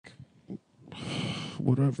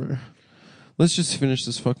whatever. Let's just finish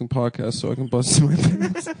this fucking podcast so I can bust my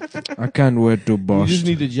pants. I can't wait to bust. You just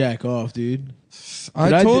need to jack off, dude.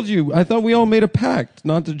 I told you. I thought we all made a pact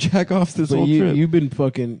not to jack off this whole trip. You've been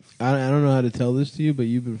fucking... I don't know how to tell this to you, but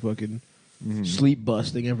you've been fucking sleep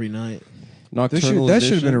busting every night. Nocturnal That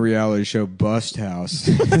should have been a reality show, Bust House.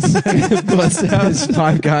 Bust House.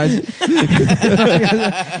 5 guys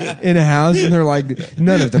in a house, and they're like,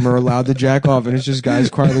 none of them are allowed to jack off, and it's just guys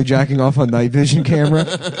quietly jacking off on night vision camera.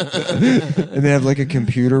 And they have like a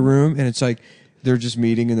computer room, and it's like they're just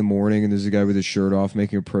meeting in the morning, and there's a guy with his shirt off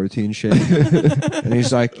making a protein shake. And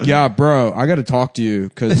he's like, yeah, bro, I got to talk to you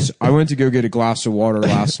because I went to go get a glass of water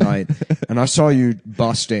last night, and I saw you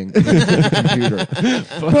busting in the computer.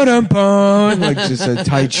 Ba-dum-bum. Like just a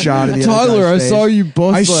tight shot of the Tyler, other I guy's face. saw you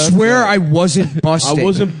bust. I last swear night. I wasn't busting. I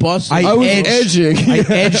wasn't busting. I was edged. edging. I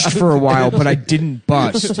edged for a while, but I didn't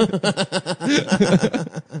bust.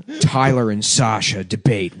 Tyler and Sasha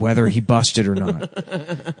debate whether he busted or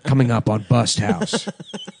not. Coming up on Bust House.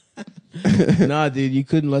 Nah, dude, you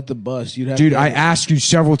couldn't let the bust. You'd have Dude, to I asked you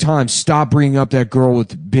several times, stop bringing up that girl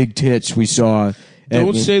with big tits we saw.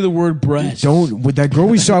 Don't say the word breast. Don't, with that girl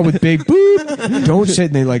we saw with big boop, don't say,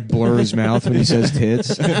 and they like blur his mouth when he says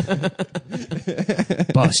tits.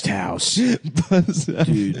 Bust House.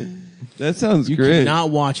 Dude. That sounds You great.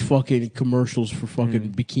 cannot watch fucking commercials for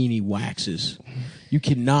fucking bikini waxes. You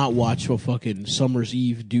cannot watch a fucking Summer's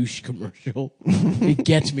Eve douche commercial. It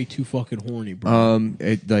gets me too fucking horny, bro.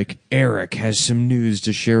 Like Eric has some news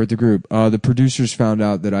to share with the group. The producers found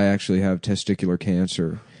out that I actually have testicular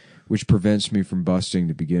cancer, which prevents me from busting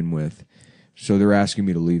to begin with. So they're asking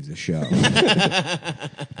me to leave the show.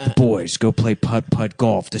 The boys go play putt-putt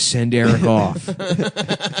golf to send Eric off.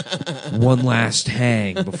 One last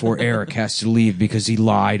hang before Eric has to leave because he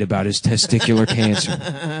lied about his testicular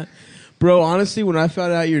cancer. Bro, honestly, when I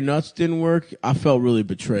found out your nuts didn't work, I felt really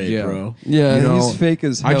betrayed, Yeah. bro. Yeah, You know, he's fake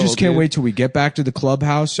as hell. I just can't dude. wait till we get back to the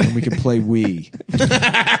clubhouse and we can play Wii.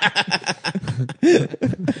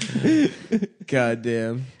 God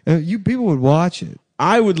damn. You people would watch it.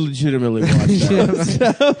 I would legitimately watch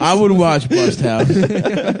that. I would watch Bust House.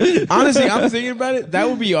 Honestly, I'm thinking about it. That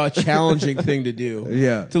would be a challenging thing to do.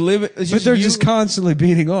 Yeah. To live it. But they're just constantly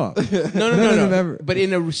beating off. No. But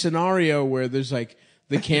in a scenario where there's like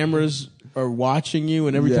the cameras are watching you,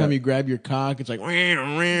 and every time you grab your cock, it's like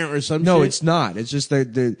or some No, shit. it's not. It's just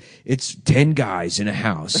it's 10 guys in a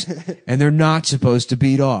house, and they're not supposed to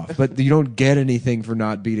beat off. But you don't get anything for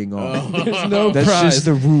not beating off. There's no That's prize. just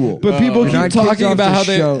the rule. But people And I keep kicked talking off about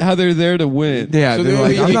the show. how they're there to win. Yeah, So they're they're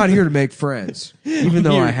like, like- I'm not here to make friends, even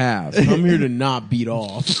though I have. I'm here to not beat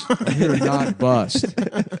off. I'm here to not bust.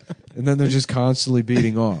 And then they're just constantly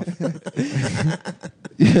beating off.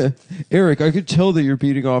 Yeah, Eric, I could tell that you're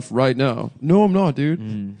beating off right now. No, I'm not,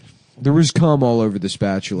 dude. There was cum all over the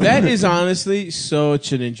spatula. That is honestly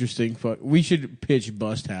such an interesting fuck. We should pitch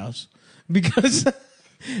Bust House because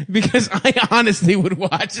I honestly would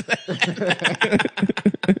watch that.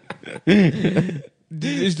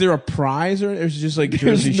 Is there a prize or is it just like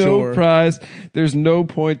There's Jersey no Shore? prize. There's no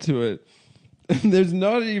point to it. There's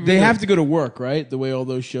not even. They have to go to work, right? The way all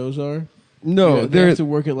those shows are. No, they have to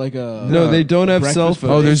work at like a no. They don't have breakfast cell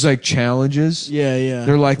phones. Oh, there's like challenges. Yeah.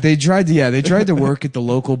 They're like they tried to work at the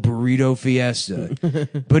local burrito fiesta,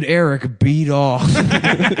 but Eric beat off.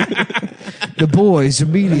 The boys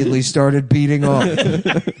immediately started beating off.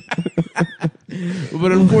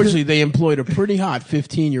 But unfortunately, they employed a pretty hot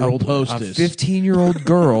 15-year-old A hostess. 15-year-old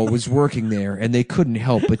girl was working there, and they couldn't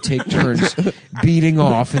help but take turns beating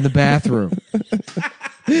off in the bathroom.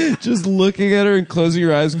 Just looking at her and closing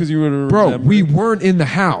your eyes because you would Bro, remember. we weren't in the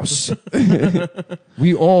house.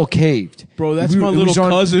 We all caved. Bro, that's We- my it little was on-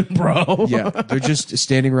 cousin, bro. Yeah, they're just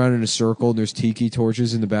standing around in a circle, and there's tiki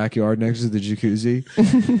torches in the backyard next to the jacuzzi.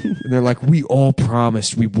 And they're like, we all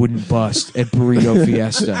promised we wouldn't bust at Burrito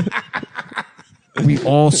Fiesta. We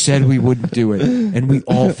all said we wouldn't do it, and we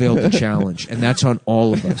all failed the challenge, and that's on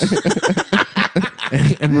all of us.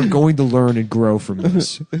 And we're going to learn and grow from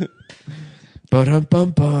this.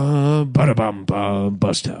 Ba-dum-bum-bum, ba-da-bum-bum,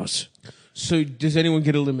 Bust House. So does anyone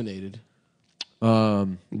get eliminated?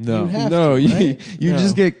 No. You have No, to, right? you No.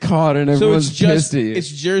 just get caught and So everyone's it's just pissed at you. it's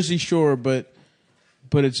Jersey Shore, but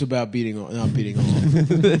it's about not beating off.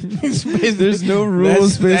 There's no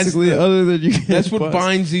rules basically other than you. That's what bust.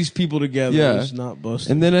 binds these people together. Yeah. Is not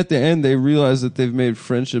busting. And then at the end, they realize that they've made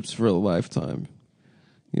friendships for a lifetime.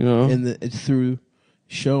 You know, And it's through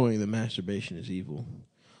showing that masturbation is evil.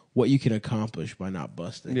 What you can accomplish by not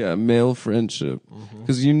busting. yeah, male friendship,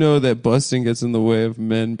 because you know that busting gets in the way of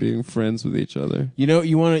men being friends with each other. You know,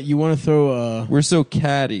 you want to throw a We're so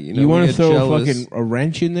catty. You know, you we want to get throw jealous. a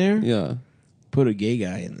wrench in there. Yeah. Put a gay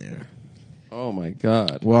guy in there. Oh my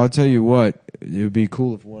God. Well, I'll tell you what. It would be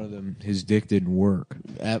cool if one of them, his dick didn't work.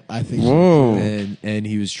 I think. Whoa. And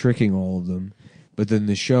he was tricking all of them. But then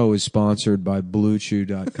the show is sponsored by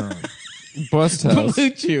BlueChew.com. Bust House. Blue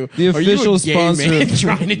Chew. The official Are you a gay sponsor man of-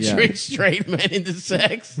 trying to Yeah. trick straight men into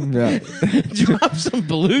sex. Yeah. Drop some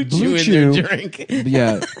Blue Chew Blue in Chew. their drink.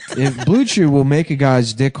 Yeah. If Blue Chew will make a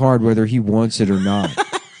guy's dick hard whether he wants it or not.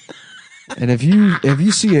 And if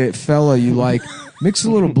you see a fella you like, mix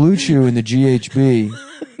a little Blue Chew in the GHB,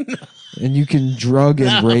 and you can drug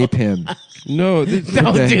and rape him No, Don't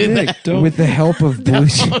the- do Nick, that. don't. with the help of Blue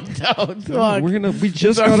Chew. Don't fuck. We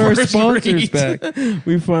just It's got our first sponsors reads. back.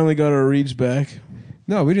 We finally got our reads back.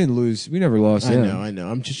 No, we didn't lose. We never lost I him. know.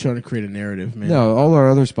 I'm just trying to create a narrative, man. No, all our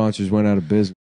other sponsors went out of business.